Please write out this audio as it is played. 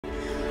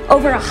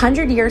Over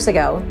 100 years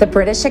ago, the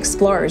British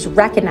explorers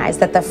recognized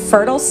that the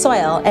fertile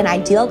soil and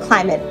ideal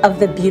climate of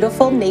the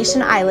beautiful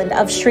nation island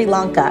of Sri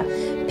Lanka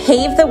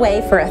paved the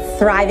way for a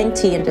thriving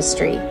tea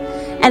industry.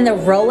 And the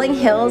rolling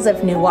hills of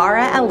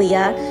Nuwara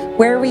Eliya,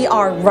 where we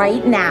are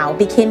right now,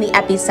 became the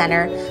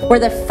epicenter where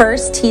the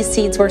first tea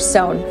seeds were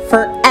sown,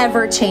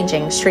 forever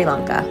changing Sri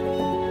Lanka.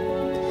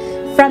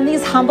 From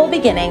these humble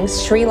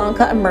beginnings, Sri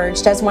Lanka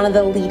emerged as one of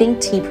the leading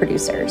tea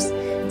producers.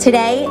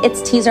 Today,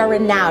 its teas are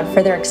renowned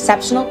for their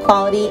exceptional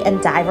quality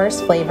and diverse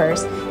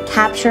flavors,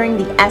 capturing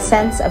the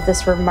essence of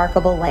this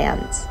remarkable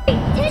land.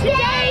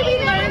 Today we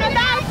learn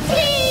about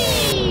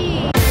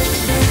tea!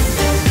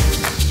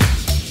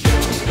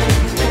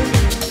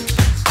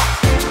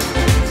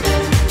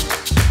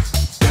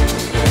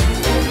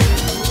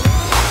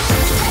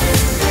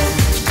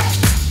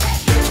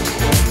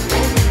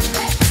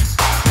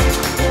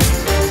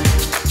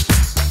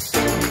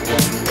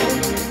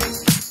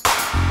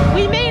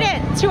 We made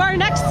it to our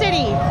next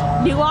city,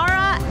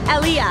 Nuwara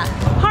Eliya.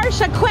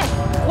 Harsha, quick,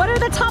 what are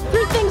the top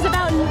 3 things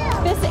about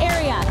this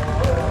area?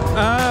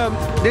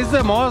 This is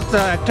the most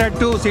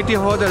attractive city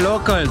for the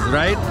locals,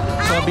 right?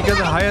 So because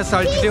of highest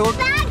altitude,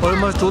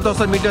 almost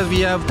 2,000 meters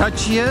we have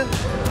touched here.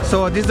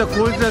 So this is the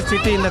coolest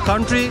city in the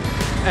country,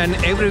 and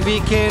every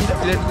weekend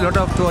a lot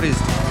of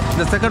tourists.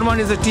 The second one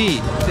is the tea.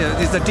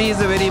 The tea is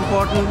very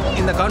important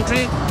in the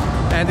country,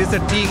 and this is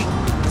a tea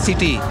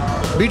city.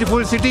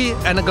 Beautiful city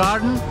and a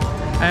garden,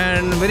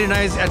 and very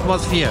nice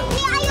atmosphere.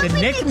 The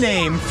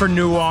nickname for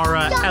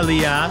Nuwara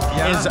Eliya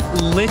is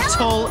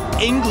Little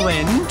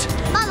England.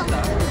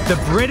 The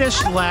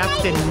British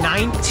left in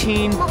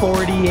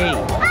 1948,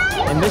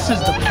 and this is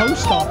the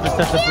post office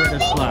that the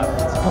British left.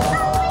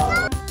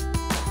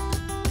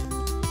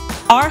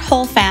 Our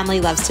whole family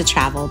loves to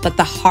travel, but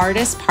the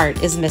hardest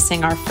part is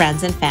missing our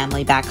friends and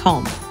family back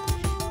home.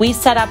 We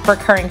set up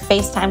recurring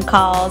FaceTime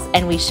calls,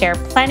 and we share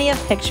plenty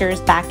of pictures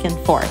back and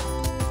forth.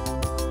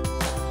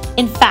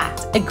 In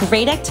fact, a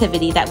great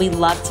activity that we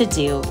love to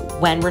do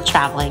when we're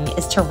traveling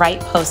is to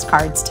write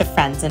postcards to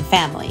friends and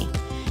family.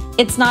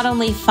 It's not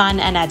only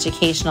fun and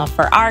educational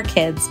for our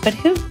kids, but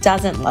who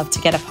doesn't love to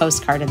get a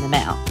postcard in the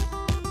mail?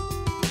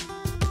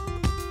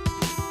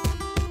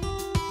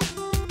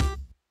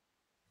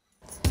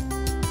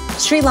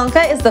 Sri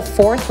Lanka is the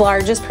 4th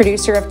largest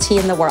producer of tea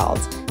in the world,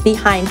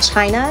 behind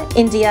China,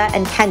 India,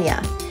 and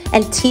Kenya.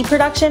 And tea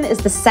production is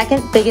the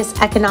 2nd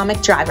biggest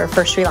economic driver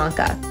for Sri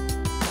Lanka.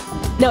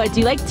 Noah, do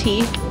you like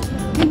tea?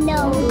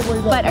 No.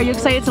 But are you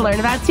excited to learn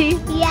about tea?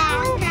 Yeah.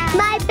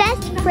 My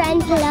best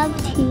friends love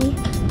tea.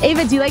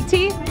 Ava, do you like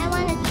tea? I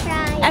want to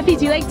try. Effie,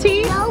 do you like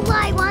tea? No, but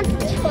I want to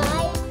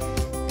try.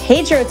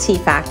 Pedro Tea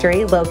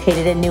Factory,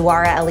 located in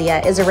Nuwara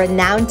Eliya, is a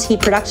renowned tea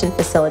production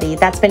facility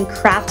that's been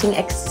crafting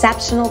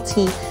exceptional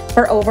tea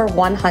for over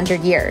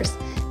 100 years.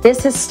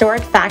 This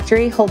historic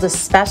factory holds a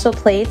special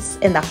place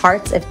in the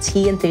hearts of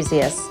tea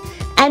enthusiasts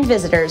and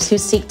visitors who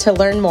seek to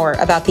learn more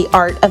about the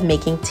art of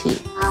making tea.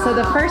 So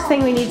the first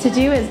thing we need to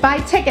do is buy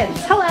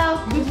tickets. Hello.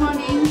 Good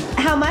morning.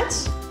 How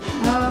much?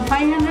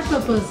 500 per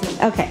person.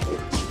 Okay.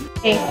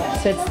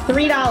 So it's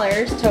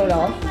 $3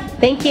 total.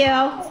 Thank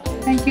you.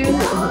 Thank you.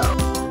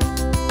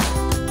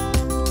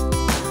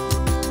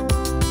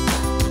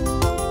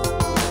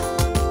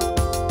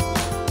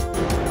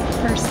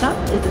 First up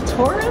is a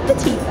tour of the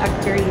tea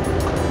factory.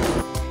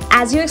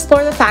 As you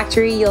explore the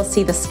factory, you'll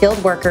see the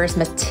skilled workers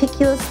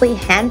meticulously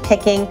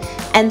hand-picking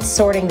and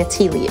sorting the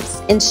tea leaves,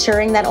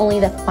 ensuring that only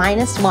the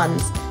finest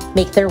ones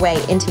make their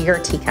way into your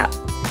teacup.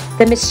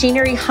 The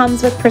machinery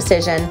hums with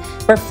precision,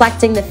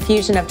 reflecting the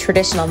fusion of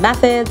traditional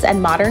methods and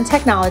modern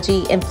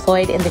technology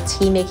employed in the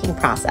tea-making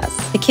process.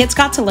 The kids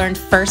got to learn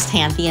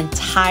firsthand the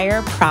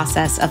entire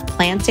process of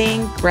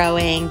planting,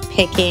 growing,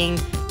 picking,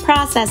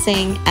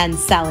 processing, and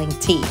selling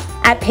tea.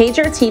 At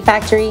Pedro Tea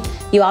Factory,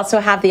 you also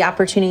have the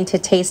opportunity to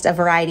taste a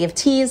variety of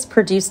teas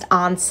produced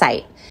on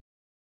site.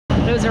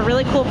 It was a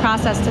really cool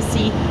process to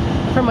see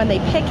from when they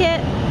pick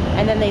it,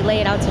 and then they lay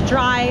it out to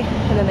dry,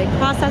 and then they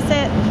process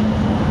it.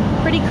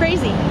 Pretty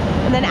crazy.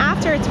 And then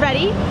after it's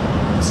ready,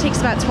 it takes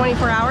about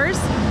 24 hours.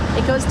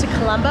 It goes to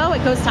Colombo,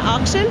 it goes to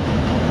auction,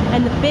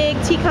 and the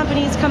big tea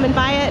companies come and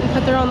buy it and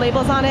put their own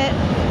labels on it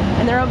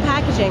and their own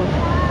packaging,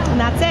 and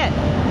that's it.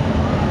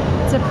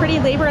 It's a pretty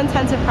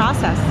labor-intensive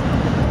process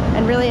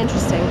and really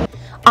interesting.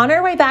 On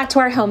our way back to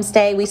our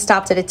homestay, we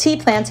stopped at a tea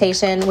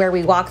plantation where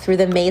we walked through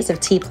the maze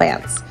of tea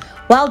plants.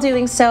 While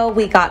doing so,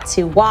 we got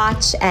to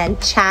watch and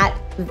chat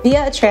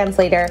via a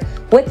translator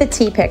with the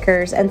tea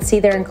pickers and see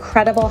their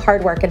incredible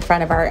hard work in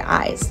front of our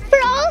eyes. For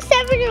all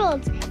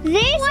 7-year-olds,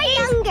 this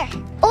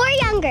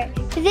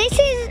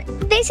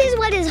is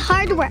what is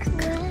hard work.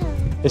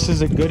 This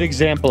is a good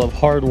example of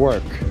hard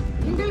work.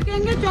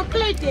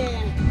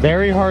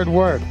 Very hard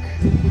work.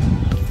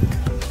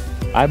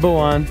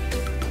 Ibuan.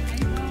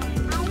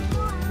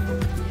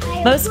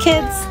 Most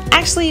kids,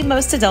 actually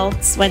most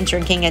adults, when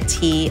drinking a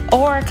tea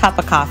or a cup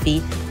of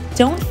coffee,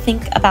 don't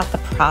think about the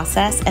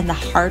process and the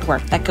hard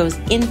work that goes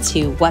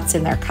into what's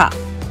in their cup.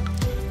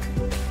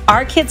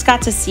 Our kids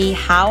got to see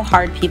how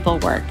hard people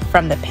work,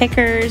 from the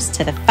pickers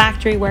to the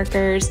factory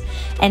workers,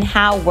 and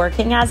how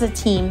working as a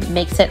team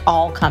makes it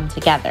all come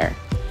together.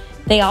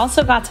 They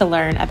also got to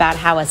learn about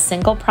how a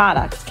single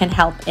product can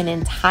help an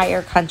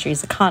entire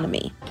country's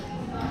economy.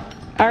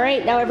 All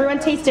right, now everyone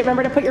taste it.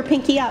 Remember to put your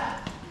pinky up.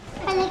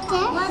 I like it.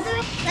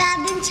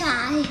 Grab and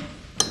try.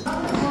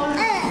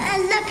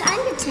 Look, I'm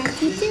gonna try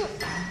you too.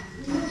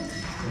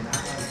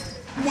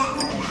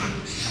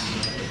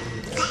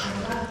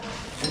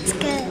 It's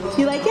good.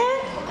 You like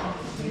it?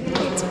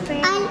 It's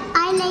pretty.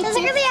 I like it.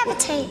 Doesn't really have a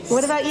taste.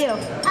 What about you?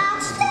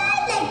 Actually,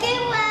 I like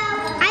it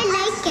well. I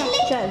like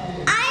it. Good.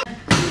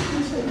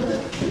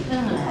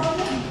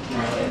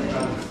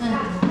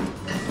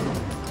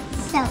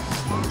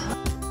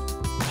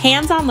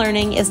 Hands-on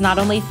learning is not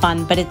only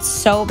fun, but it's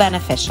so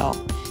beneficial.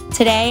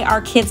 Today,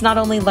 our kids not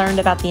only learned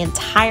about the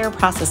entire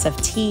process of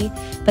tea,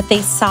 but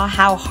they saw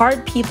how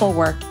hard people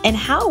work and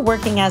how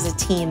working as a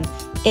team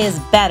is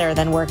better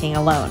than working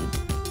alone.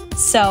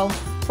 So,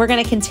 we're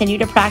going to continue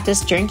to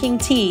practice drinking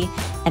tea,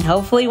 and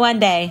hopefully one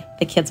day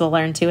the kids will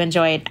learn to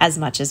enjoy it as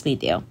much as we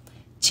do.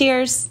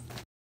 Cheers!